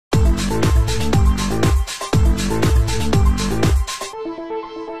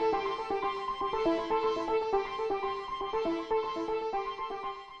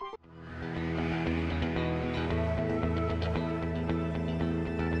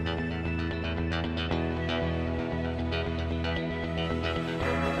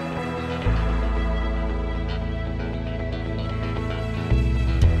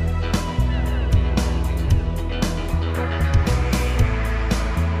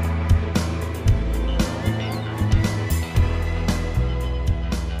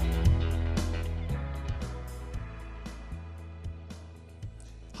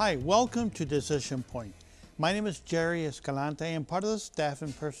Hi, welcome to Decision Point. My name is Jerry Escalante. I am part of the staff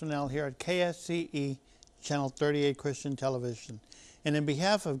and personnel here at KSCE Channel 38 Christian Television. And in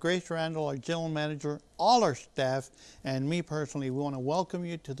behalf of Grace Randall, our general manager, all our staff, and me personally, we want to welcome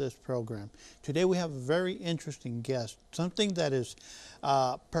you to this program. Today we have a very interesting guest, something that is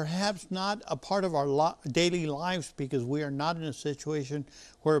perhaps not a part of our daily lives because we are not in a situation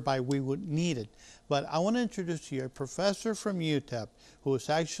whereby we would need it. But I want to introduce to you a professor from UTEP who is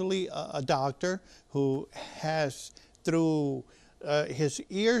actually a doctor who has, through his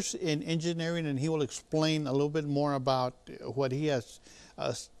years in engineering, and he will explain a little bit more about what he has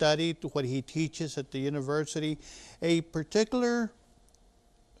studied, what he teaches at the university, a particular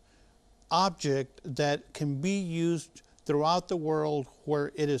object that can be used throughout the world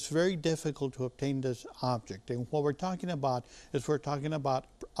where it is very difficult to obtain this object. And what we're talking about is we're talking about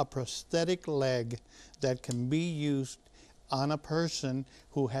a prosthetic leg that can be used on a person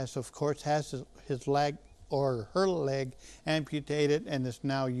who has, of course, has his leg or her leg amputated and is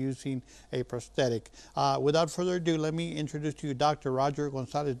now using a prosthetic. Without further ado, let me introduce to you Dr. Roger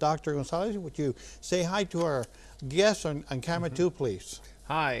Gonzalez. Dr. Gonzalez, would you say hi to our guests on camera too, please?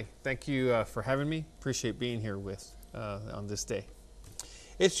 Hi, thank you for having me. Appreciate being here with on this day.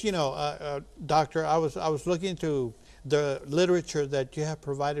 It's, you know, Doctor, I was looking through the literature that you have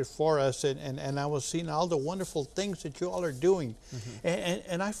provided for us, and I was seeing all the wonderful things that you all are doing.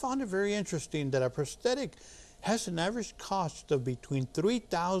 And I found it very interesting that a prosthetic has an average cost of between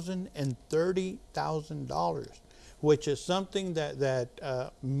 $3,000 and $30,000, which is something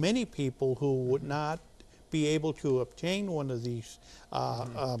that many people who would not be able to obtain one of these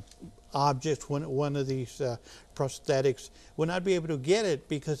objects, one of these prosthetics, will not be able to get it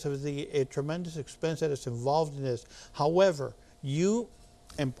because of the tremendous expense that is involved in this. However, you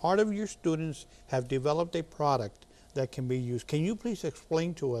and part of your students have developed a product that can be used. Can you please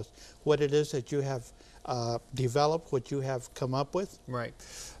explain to us what it is that you have developed, what you have come up with? Right.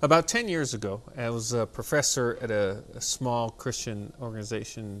 About 10 years ago, I was a professor at a small Christian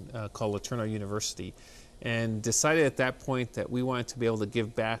organization called Eternal University, and decided at that point that we wanted to be able to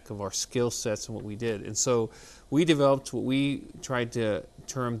give back of our skill sets and what we did. And so we developed what we tried to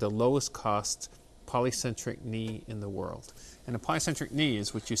term the lowest cost polycentric knee in the world. And a polycentric knee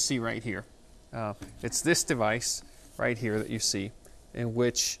is what you see right here. It's this device right here that you see, in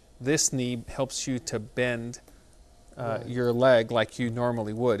which this knee helps you to bend your leg like you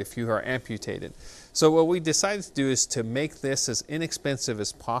normally would if you are amputated. So what we decided to do is to make this as inexpensive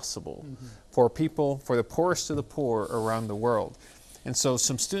as possible for people, for the poorest of the poor around the world. And so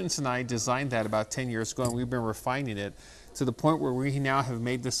some students and I designed that about 10 years ago, and we've been refining it to the point where we now have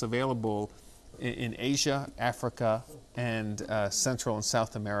made this available in Asia, Africa, and Central and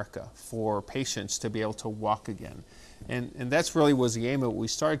South America for patients to be able to walk again. And that's really was the aim of what we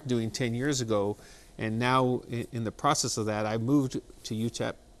started doing 10 years ago. And now in the process of that, I moved to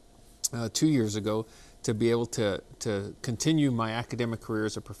UTEP 2 years ago to be able to continue my academic career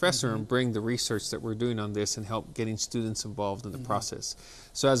as a professor and bring the research that we're doing on this and help getting students involved in the process.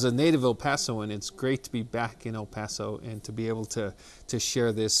 So as a native El Pasoan, it's great to be back in El Paso and to be able to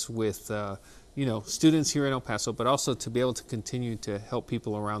share this with you know, students here in El Paso, but also to be able to continue to help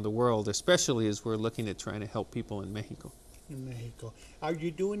people around the world, especially as we're looking at trying to help people in Mexico. In Mexico. Are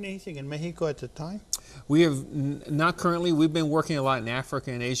you doing anything in Mexico at the time? We have not currently. We've been working a lot in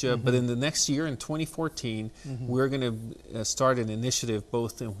Africa and Asia, but in the next year, in 2014, we're going to start an initiative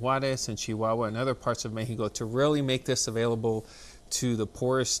both in Juarez and Chihuahua and other parts of Mexico to really make this available to the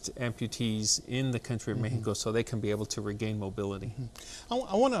poorest amputees in the country of Mexico so they can be able to regain mobility.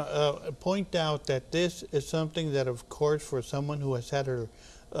 I want to point out that this is something that, of course, for someone who has had her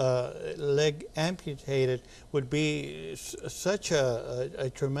leg amputated would be such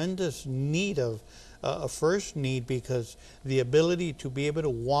a tremendous need of a first need, because the ability to be able to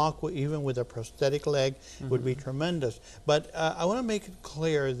walk even with a prosthetic leg would be tremendous. But I want to make it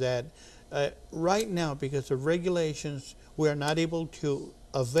clear that right now, because of regulations, we are not able to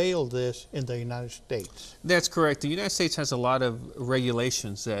avail this in the United States. That's correct. The United States has a lot of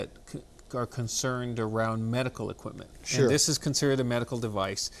regulations that are concerned around medical equipment. Sure. And this is considered a medical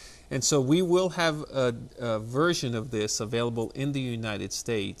device. And so we will have a version of this available in the United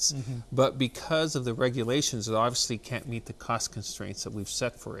States, but because of the regulations, it obviously can't meet the cost constraints that we've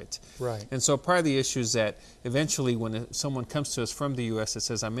set for it. Right. And so part of the issue is that eventually when someone comes to us from the U.S. that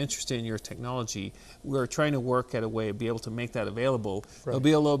says, I'm interested in your technology, we're trying to work at a way to be able to make that available. Right. It'll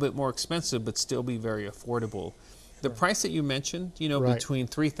be a little bit more expensive, but still be very affordable. The price that you mentioned, you know, between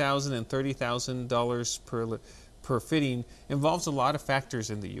 $3,000 and $30,000 per fitting involves a lot of factors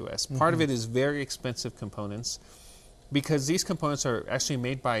in the U.S. Part of it is very expensive components. because these components are actually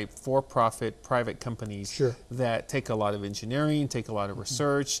made by for-profit private companies Sure. that take a lot of engineering, take a lot of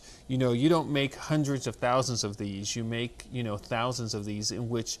research. You know, you don't make hundreds of thousands of these. You make, you know, thousands of these in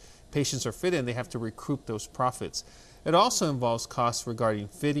which patients are fitted and they have to recoup those profits. It also involves costs regarding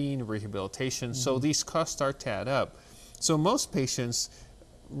fitting, rehabilitation, so these costs start to add up. So most patients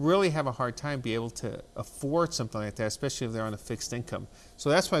really have a hard time being able to afford something like that, especially if they're on a fixed income. So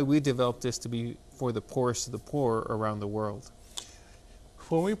that's why we developed this to be for the poorest of the poor around the world.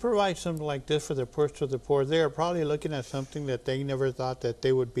 When we provide something like this for the poorest of the poor, they are probably looking at something that they never thought that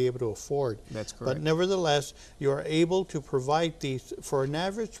they would be able to afford. That's correct. But nevertheless, you are able to provide these for an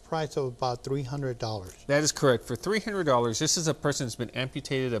average price of about $300. That is correct. For $300, this is a person that's been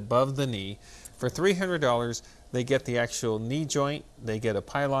amputated above the knee. For $300, they get the actual knee joint, they get a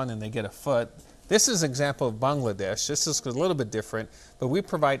pylon, and they get a foot. This is an example of Bangladesh. This is a little bit different, but we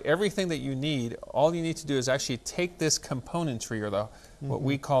provide everything that you need. All you need to do is actually take this componentry, or the what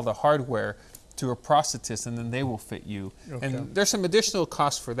we call the hardware, to a prosthetist, and then they will fit you. Okay. And there's some additional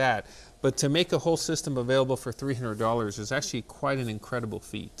costs for that, but to make a whole system available for $300 is actually quite an incredible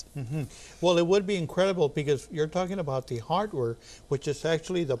feat. Well, it would be incredible because you're talking about the hardware, which is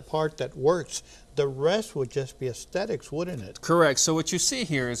actually the part that works. The rest would just be aesthetics, wouldn't it? Correct. So what you see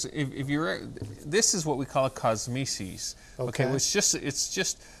here is, if you're, this is what we call a cosmesis. Okay, which it's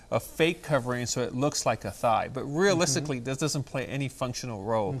just a fake covering, so it looks like a thigh. But realistically, this doesn't play any functional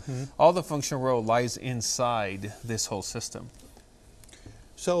role. All the functional role lies inside this whole system.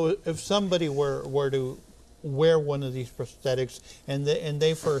 So if somebody were to wear one of these prosthetics and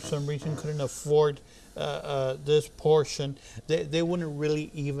they for some reason couldn't afford this portion, they wouldn't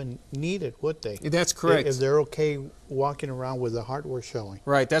really even need it, would they? That's correct. If they're okay walking around with the hardware showing.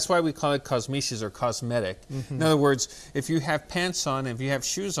 Right, that's why we call it cosmesis or cosmetic. In other words, if you have pants on, if you have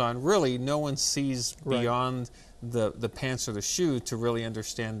shoes on, really no one sees beyond the pants or the shoe to really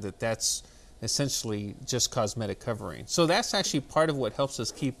understand that that's essentially just cosmetic covering. So that's actually part of what helps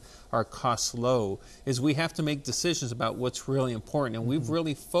us keep our costs low, is we have to make decisions about what's really important. And we've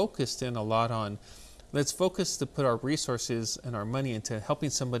really focused in a lot on, let's focus to put our resources and our money into helping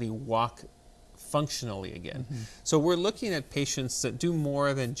somebody walk functionally again. So we're looking at patients that do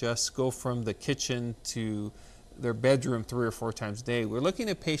more than just go from the kitchen to their bedroom 3 or 4 times a day. We're looking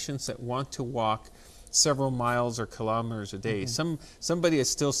at patients that want to walk several miles or kilometers a day. Somebody that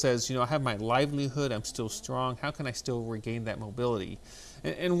still says, you know, I have my livelihood, I'm still strong, how can I still regain that mobility?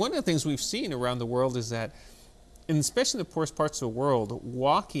 And one of the things we've seen around the world is that, and especially in the poorest parts of the world,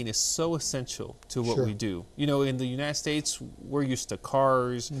 walking is so essential to what we do. You know, in the United States, we're used to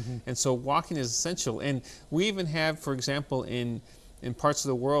cars, and so walking is essential. And we even have, for example, in parts of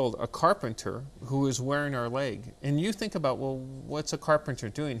the world, a carpenter who is wearing our leg. And you think about, well, what's a carpenter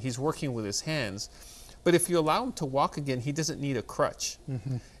doing? He's working with his hands. But if you allow him to walk again, he doesn't need a crutch.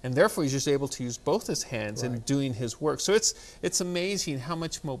 And therefore, he's just able to use both his hands in doing his work. So it's amazing how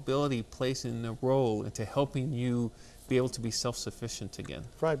much mobility plays in a role into helping you be able to be self-sufficient again.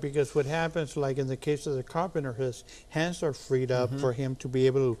 Right, because what happens, like in the case of the carpenter, his hands are freed up for him to be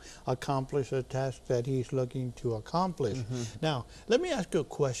able to accomplish a task that he's looking to accomplish. Now, let me ask you a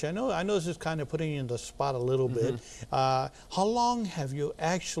question. I know this is kind of putting you in the spot a little bit. How long have you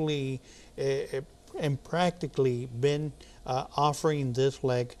actually and practically been offering this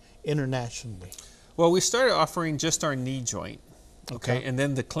leg internationally? Well, we started offering just our knee joint, okay? And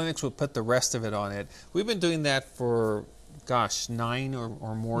then the clinics would put the rest of it on it. We've been doing that for, gosh, 9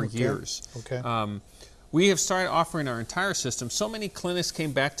 or more years. We have started offering our entire system. So many clinics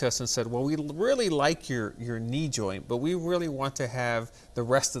came back to us and said, well, we really like your knee joint, but we really want to have the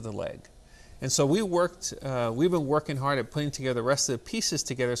rest of the leg. And so we've been working hard at putting together the rest of the pieces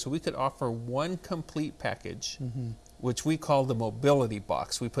together so we could offer one complete package, which we call the mobility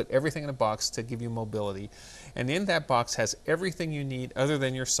box. We put everything in a box to give you mobility. And in that box has everything you need other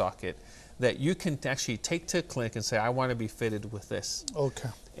than your socket that you can actually take to a clinic and say, I want to be fitted with this.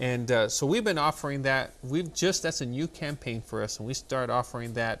 And so we've been offering that. That's a new campaign for us, and we started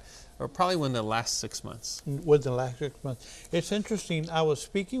offering that probably within the last 6 months. Within the last 6 months. It's interesting. I was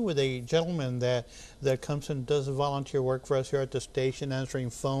speaking with a gentleman that comes and does volunteer work for us here at the station, answering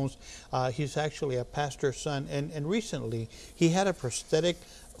phones. He's actually a pastor's son, and recently he had a prosthetic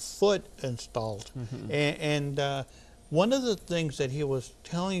foot installed. And one of the things that he was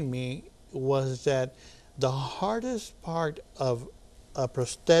telling me was that the hardest part of a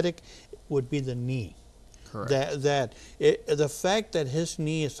prosthetic would be the knee. The fact that his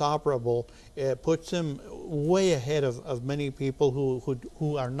knee is operable puts him way ahead of many people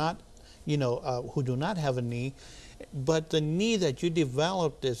who are not who do not have a knee. But the knee that you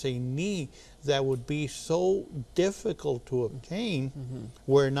developed is a knee that would be so difficult to obtain,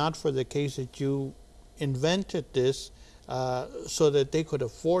 were it not for the case that you invented this so that they could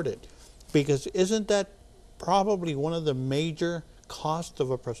afford it. Because isn't that probably one of the major costs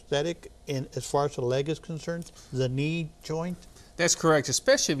of a prosthetic as far as the leg is concerned, the knee joint? That's correct,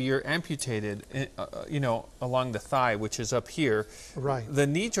 especially if you're amputated, along the thigh, which is up here. Right. The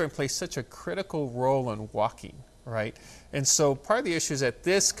knee joint plays such a critical role in walking, right? And so part of the issue is that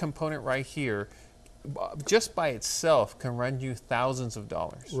this component right here, just by itself, can run you thousands of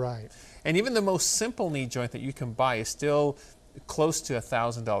dollars. Right. And even the most simple knee joint that you can buy is still close to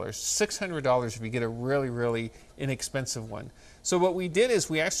 $1,000, $600 if you get a really, really inexpensive one. So what we did is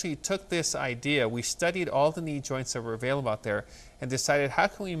we actually took this idea, we studied all the knee joints that were available out there and decided how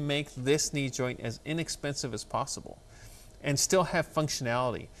can we make this knee joint as inexpensive as possible and still have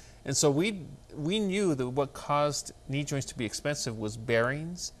functionality. And so we knew that what caused knee joints to be expensive was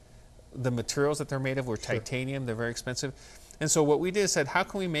bearings. The materials that they're made of were titanium, they're very expensive. And so what we did is said, how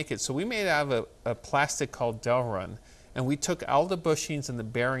can we make it? So we made it out of a plastic called Delrin, and we took all the bushings and the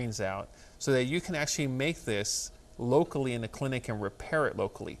bearings out so that you can actually make this locally in a clinic and repair it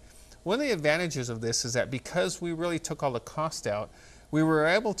locally. One of the advantages of this is that because we really took all the cost out, we were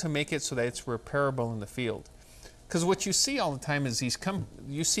able to make it so that it's repairable in the field. Because what you see all the time is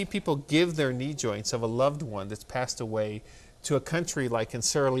you see people give their knee joints of a loved one that's passed away to a country like in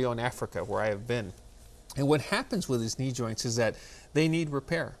Sierra Leone, Africa, where I have been. And what happens with these knee joints is that they need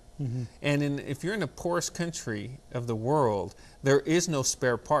repair. And if you're in the poorest country of the world, there is no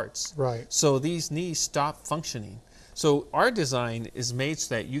spare parts. Right. So these knees stop functioning. So our design is made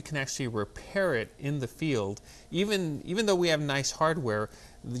so that you can actually repair it in the field. Even though we have nice hardware,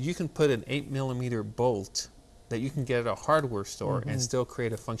 you can put an 8mm bolt that you can get at a hardware store and still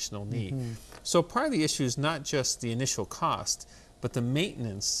create a functional knee. So part of the issue is not just the initial cost, but the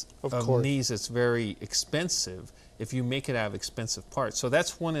maintenance of knees is very expensive if you make it out of expensive parts. So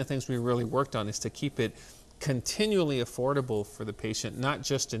that's one of the things we really worked on, is to keep it continually affordable for the patient, not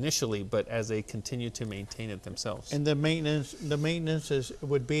just initially, but as they continue to maintain it themselves. And the maintenance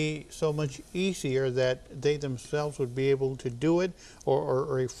would be so much easier that they themselves would be able to do it,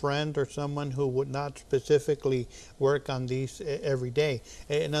 or a friend or someone who would not specifically work on these every day.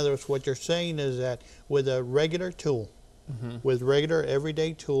 In other words, what you're saying is that with a regular tool, with regular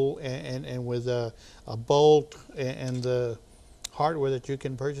everyday tool and with a bolt and the hardware that you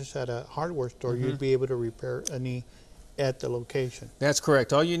can purchase at a hardware store, you'd be able to repair a knee at the location. That's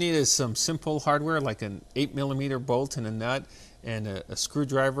correct. All you need is some simple hardware like an 8mm bolt and a nut and a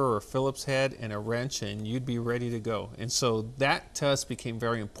screwdriver or a Phillips head and a wrench, and you'd be ready to go. And so that to us became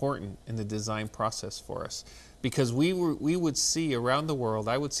very important in the design process for us, because we would see around the world,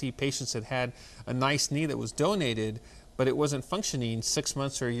 I would see patients that had a nice knee that was donated, but it wasn't functioning 6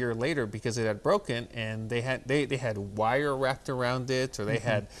 months or a year later because it had broken, and they had wire wrapped around it, or they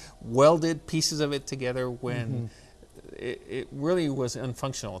had welded pieces of it together when it really was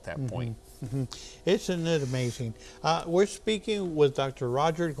unfunctional at that point. Isn't it amazing? We're speaking with Dr.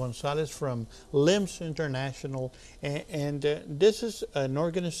 Roger Gonzalez from Limbs International, and this is an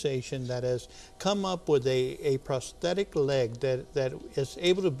organization that has come up with a prosthetic leg that is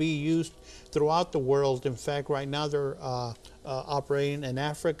able to be used throughout the world. In fact, right now they're operating in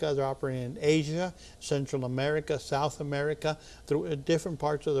Africa, they're operating in Asia, Central America, South America, through different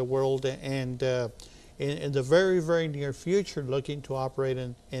parts of the world, and in the very, very near future, looking to operate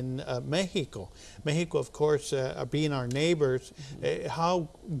in Mexico. Mexico, of course, being our neighbors, how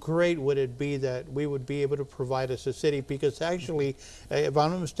great would it be that we would be able to provide us a city? Because actually, if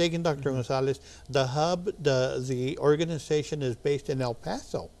I'm not mistaken, Dr. Gonzalez, the hub, the organization is based in El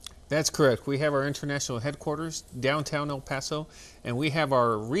Paso. That's correct. We have our international headquarters downtown El Paso, and we have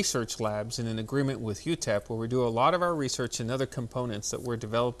our research labs in an agreement with UTEP, where we do a lot of our research and other components that we're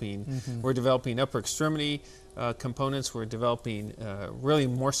developing. We're developing upper extremity components. We're developing really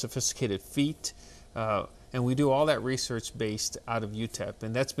more sophisticated feet, and we do all that research based out of UTEP.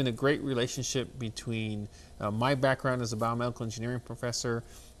 And that's been a great relationship between my background as a biomedical engineering professor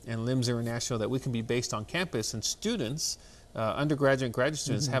and Limbs International, that we can be based on campus, and students, undergraduate and graduate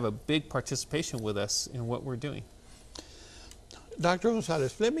students, have a big participation with us in what we're doing. Dr.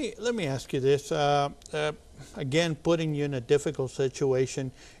 Gonzalez, let me ask you this. Again, putting you in a difficult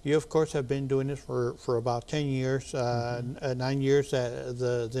situation. You, of course, have been doing this for about 10 years, 9 years.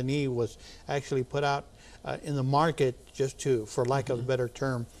 The knee was actually put out in the market, just for lack of a better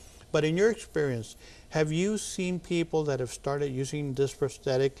term. But in your experience, have you seen people that have started using this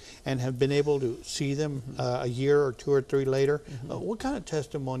prosthetic and have been able to see them a year or 2 or 3 later? What kind of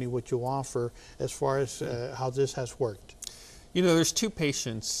testimony would you offer as far as how this has worked? You know, there's 2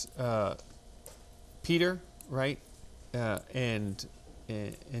 patients, Peter, right, and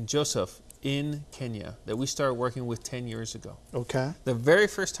Joseph in Kenya that we started working with 10 years ago. Okay. The very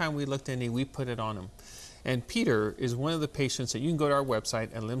first time we looked at knee, we put it on him. And Peter is one of the patients that you can go to our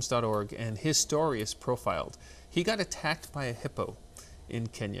website at limbs.org, and his story is profiled. He got attacked by a hippo in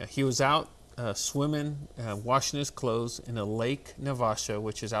Kenya. He was out swimming, washing his clothes in a lake, Naivasha,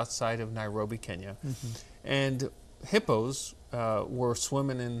 which is outside of Nairobi, Kenya. And hippos were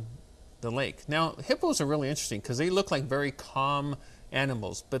swimming in the lake. Now, hippos are really interesting because they look like very calm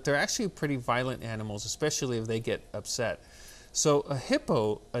animals, but they're actually pretty violent animals, especially if they get upset. So a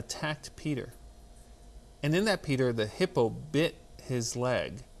hippo attacked Peter. And in that, the hippo bit his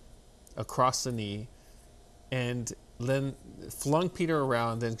leg across the knee and then flung Peter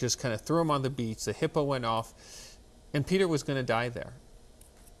around, then just kind of threw him on the beach. The hippo went off, and Peter was going to die there.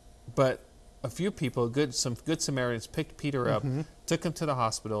 But a few people, some good Samaritans, picked Peter up, took him to the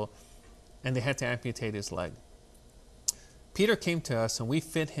hospital, and they had to amputate his leg. Peter came to us, and we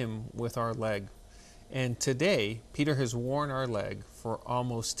fit him with our leg. And today, Peter has worn our leg for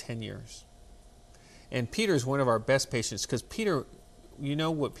almost 10 years. And Peter is one of our best patients because Peter, you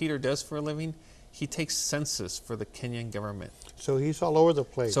know what Peter does for a living? He takes census for the Kenyan government. So he's all over the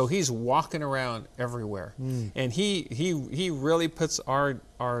place. So he's walking around everywhere. And he really puts our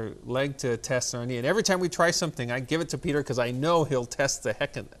leg to a test on our knee. And every time we try something, I give it to Peter because I know he'll test the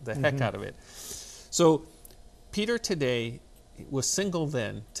heck out of it. So Peter today was single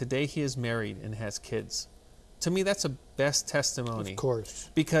then. Today he is married and has kids. To me, that's a best testimony. Of course.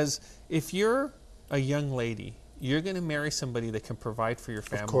 Because if you're a young lady, you're going to marry somebody that can provide for your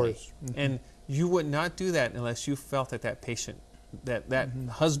family. Of course. And you would not do that unless you felt that that patient, that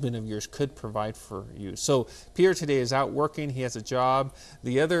husband of yours could provide for you. So Peter today is out working. He has a job.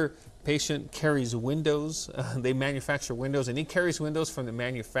 The other patient carries windows. They manufacture windows, and he carries windows from the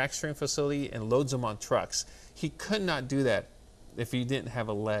manufacturing facility and loads them on trucks. He could not do that if he didn't have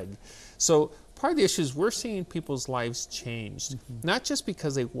a leg. So part of the issue is we're seeing people's lives changed, not just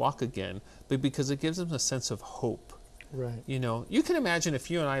because they walk again, but because it gives them a sense of hope. Right. You know, you can imagine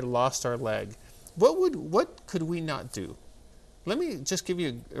if you and I lost our leg, what could we not do? Let me just give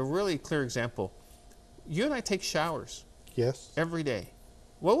you a really clear example. You and I take showers. Yes. Every day.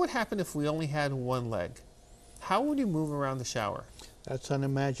 What would happen if we only had one leg? How would you move around the shower? That's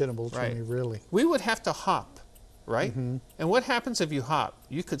unimaginable to me, really. We would have to hop, right? And what happens if you hop?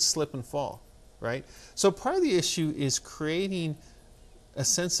 You could slip and fall, right? So part of the issue is creating a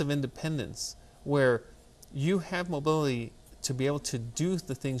sense of independence where you have mobility to be able to do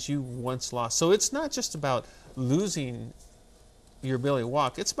the things you once lost. So it's not just about losing your ability to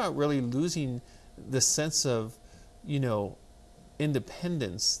walk. It's about really losing the sense of, you know,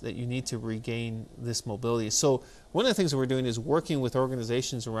 independence that you need to regain this mobility. So one of the things that we're doing is working with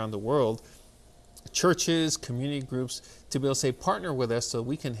organizations around the world, churches, community groups, to be able to say, partner with us so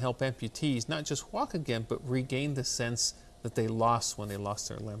we can help amputees not just walk again, but regain the sense that they lost when they lost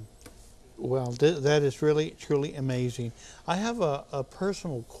their limb. Well, that is really, truly amazing. I have a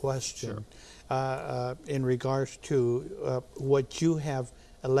personal question in regards to what you have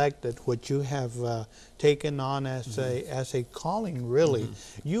elected, what you have taken on as a calling, really.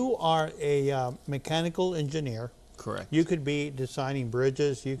 You are a mechanical engineer. Correct. You could be designing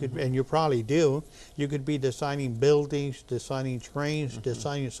bridges, you could, and you probably do. You could be designing buildings, designing trains,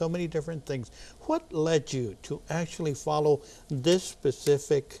 designing so many different things. What led you to actually follow this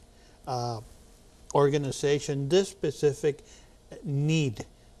specific organization, this specific need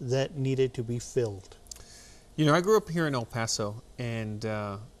that needed to be filled? You know, I grew up here in El Paso, and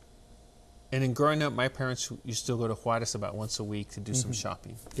in growing up, my parents used to go to Juarez about once a week to do some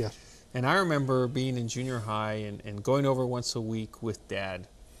shopping. Yes. And I remember being in junior high and going over once a week with Dad.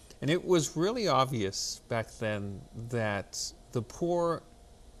 And it was really obvious back then that the poor,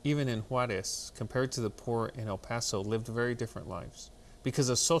 even in Juarez, compared to the poor in El Paso, lived very different lives because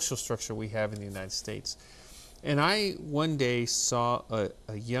of social structure we have in the United States. And I one day saw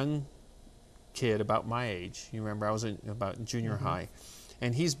a young kid about my age. You remember, I was about junior high.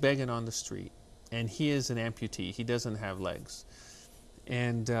 And he's begging on the street. And he is an amputee. He doesn't have legs.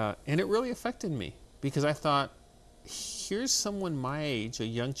 And it really affected me because I thought, here's someone my age, a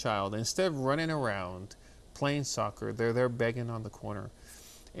young child, and instead of running around playing soccer, they're there begging on the corner.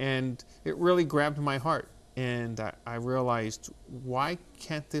 And it really grabbed my heart. And I realized, why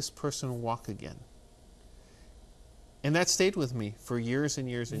can't this person walk again? And that stayed with me for years and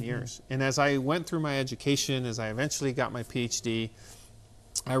years and years. And as I went through my education, as I eventually got my PhD,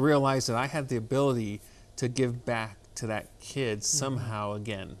 I realized that I had the ability to give back to that kid somehow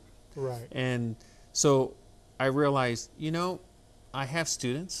again. Right. And so I realized, you know, I have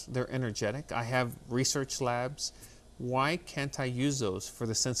students, they're energetic, I have research labs. Why can't I use those for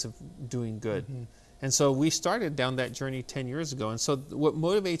the sense of doing good? And so we started down that journey 10 years ago. And so what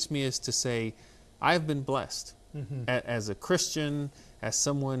motivates me is to say, I've been blessed as a Christian, as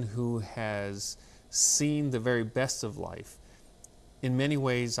someone who has seen the very best of life. In many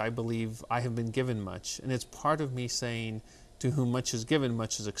ways, I believe I have been given much. And it's part of me saying, to whom much is given,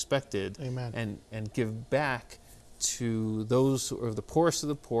 much is expected. Amen. And give back to those who are the poorest of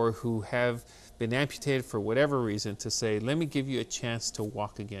the poor who have been amputated for whatever reason, to say, let me give you a chance to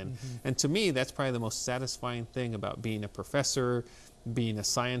walk again. And to me, that's probably the most satisfying thing about being a professor, being a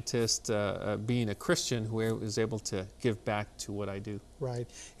scientist, being a Christian who is able to give back to what I do. Right.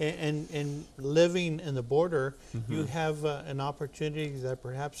 And living in the border, you have an opportunity that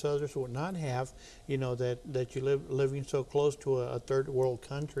perhaps others would not have, you know, that you living so close to a third world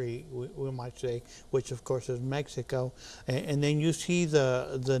country, we might say, which of course is Mexico. And then you see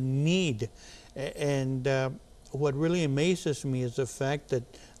the need. And what really amazes me is the fact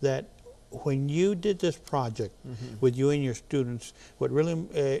that when you did this project with you and your students, what really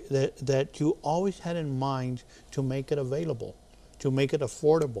that you always had in mind to make it available, to make it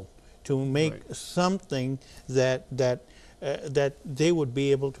affordable, to make something that they would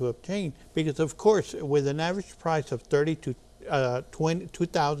be able to obtain. Because of course, with an average price of $2,000 to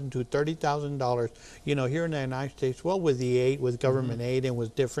 $30,000, you know, here in the United States, well, with government aid and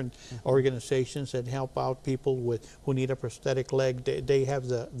with different organizations that help out people who need a prosthetic leg, they have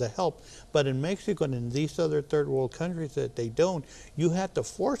the help. But in Mexico and in these other third world countries that they don't, you had the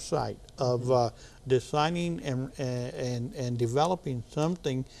foresight of designing and developing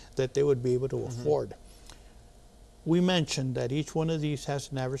something that they would be able to afford. We mentioned that each one of these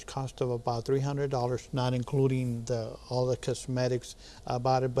has an average cost of about $300, not including all the cosmetics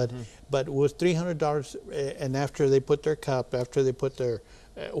about it, but with $300, and after they put their cup, after they put their,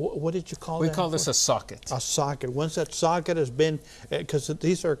 what did you call that? We call this a socket. A socket. Once that socket has been, because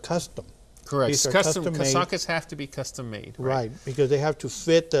these are custom. Correct. These are custom made. Sockets have to be custom made. Right, because they have to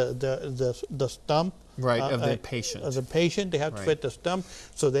fit the stump. Right, of the patient. Of the patient, they have to fit the stump,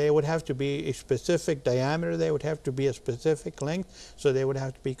 so they would have to be a specific diameter, they would have to be a specific length, so they would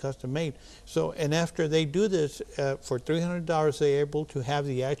have to be custom made. So, and after they do this, for $300, they're able to have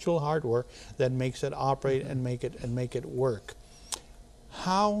the actual hardware that makes it operate and make it work.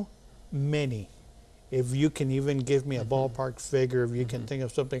 How many, if you can even give me a ballpark figure, if you can think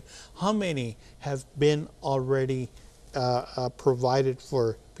of something, how many have been already provided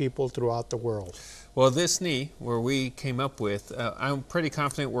for people throughout the world? Well, this knee, where we came up with, I'm pretty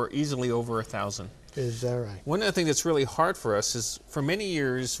confident we're easily over 1,000. Is that right? One of the things that's really hard for us is, for many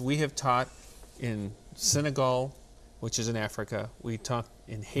years, we have taught in Senegal, which is in Africa. We taught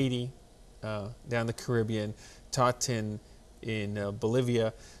in Haiti, down the Caribbean, taught in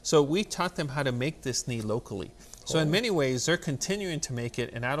Bolivia. So we taught them how to make this knee locally. So in many ways, they're continuing to make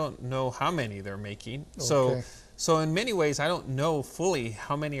it, and I don't know how many they're making. So in many ways, I don't know fully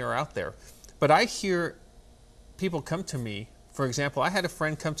how many are out there. But I hear people come to me. For example, I had a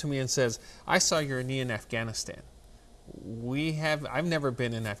friend come to me and says, I saw your knee in Afghanistan. I've never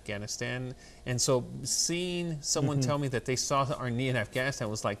been in Afghanistan. And so seeing someone tell me that they saw our knee in Afghanistan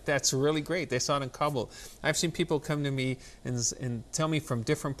was like, that's really great. They saw it in Kabul. I've seen people come to me and tell me from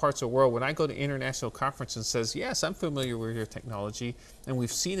different parts of the world, when I go to international conferences, and says, yes, I'm familiar with your technology, and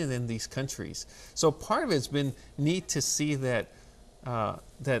we've seen it in these countries. So part of it's been neat to see that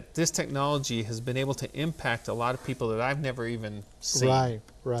that this technology has been able to impact a lot of people that I've never even seen.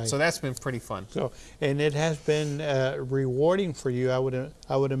 Right. So that's been pretty fun. So, and it has been rewarding for you. I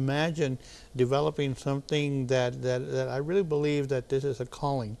would imagine developing something that I really believe that this is a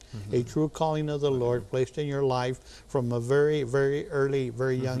calling, a true calling of the Lord placed in your life from a very, very early,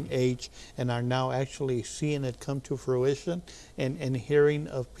 very young age, and are now actually seeing it come to fruition and hearing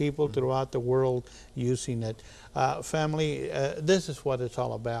of people throughout the world using it. Family, this is what it's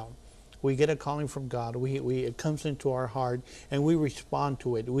all about. We get a calling from God. It comes into our heart, and we respond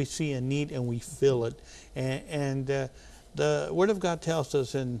to it. We see a need, and we feel it. And the Word of God tells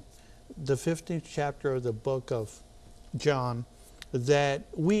us in the 15th chapter of the book of John, that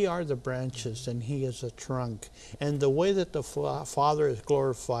we are the branches and he is a trunk. And the way that the Father is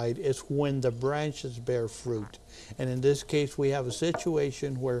glorified is when the branches bear fruit. And in this case, we have a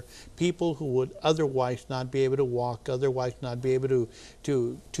situation where people who would otherwise not be able to walk, otherwise not be able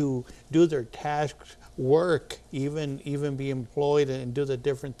to do their tasks, work, even be employed and do the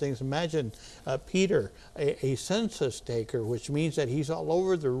different things. Imagine Peter, a census taker, which means that he's all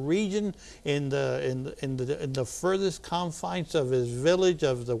over the region in the furthest confines of his village,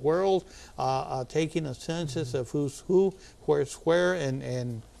 of the world, taking a census of who's who, where's where,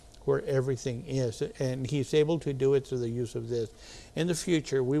 and where everything is. And he's able to do it through the use of this. In the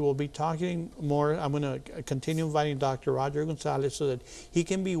future, we will be talking more. I'm going to continue inviting Dr. Roger Gonzalez so that he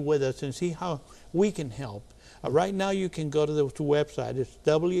can be with us and see how we can help. Right now, you can go to the website. It's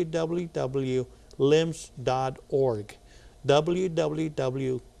www.limbs.org.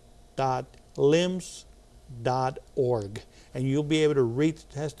 www.limbs.org. And you'll be able to read the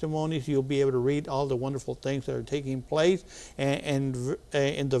testimonies. You'll be able to read all the wonderful things that are taking place. And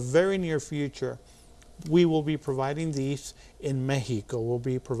in the very near future, we will be providing these in Mexico. We'll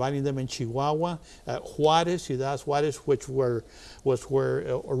be providing them in Chihuahua, Juarez, Ciudad Juarez, which was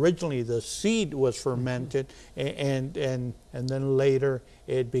where originally the seed was fermented, and then later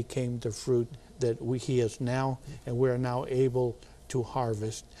it became the fruit that he is now, and we are now able to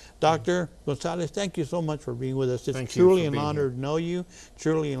harvest. Dr. Gonzalez, thank you so much for being with us. It's truly an honor to know you,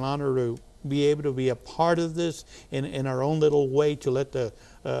 truly an honor to be able to be a part of this in our own little way, to let the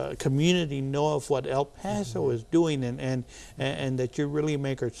community know of what El Paso is doing, and that you really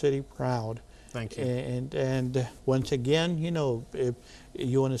make our city proud. Thank you. And once again, you know, if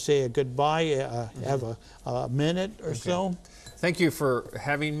you want to say a goodbye, have a minute or so. Thank you for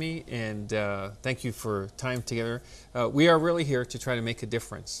having me, and thank you for time together. We are really here to try to make a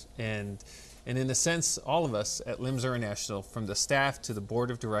difference, and in a sense, all of us at Limbs International, from the staff to the board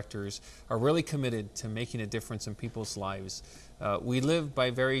of directors, are really committed to making a difference in people's lives. We live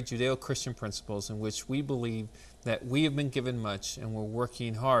by very Judeo-Christian principles in which we believe that we have been given much, and we're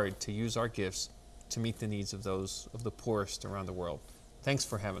working hard to use our gifts to meet the needs of those of the poorest around the world. Thanks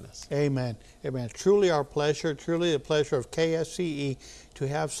for having us. Amen. Amen. Truly our pleasure, truly the pleasure of KSCE to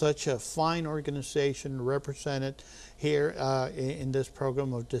have such a fine organization represented here in this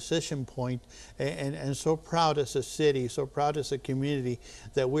program of Decision Point, and so proud as a city, so proud as a community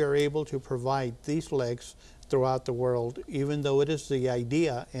that we are able to provide these legs throughout the world. Even though it is the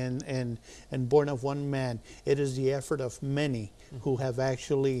idea and born of one man, it is the effort of many who have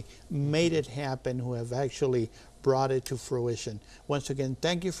actually made it happen, who have actually brought it to fruition. Once again,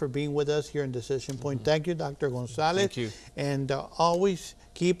 thank you for being with us here in Decision Point. Thank you, Dr. Gonzalez. Thank you. And always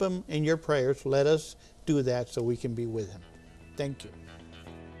keep him in your prayers. Let us do that so we can be with him. Thank you.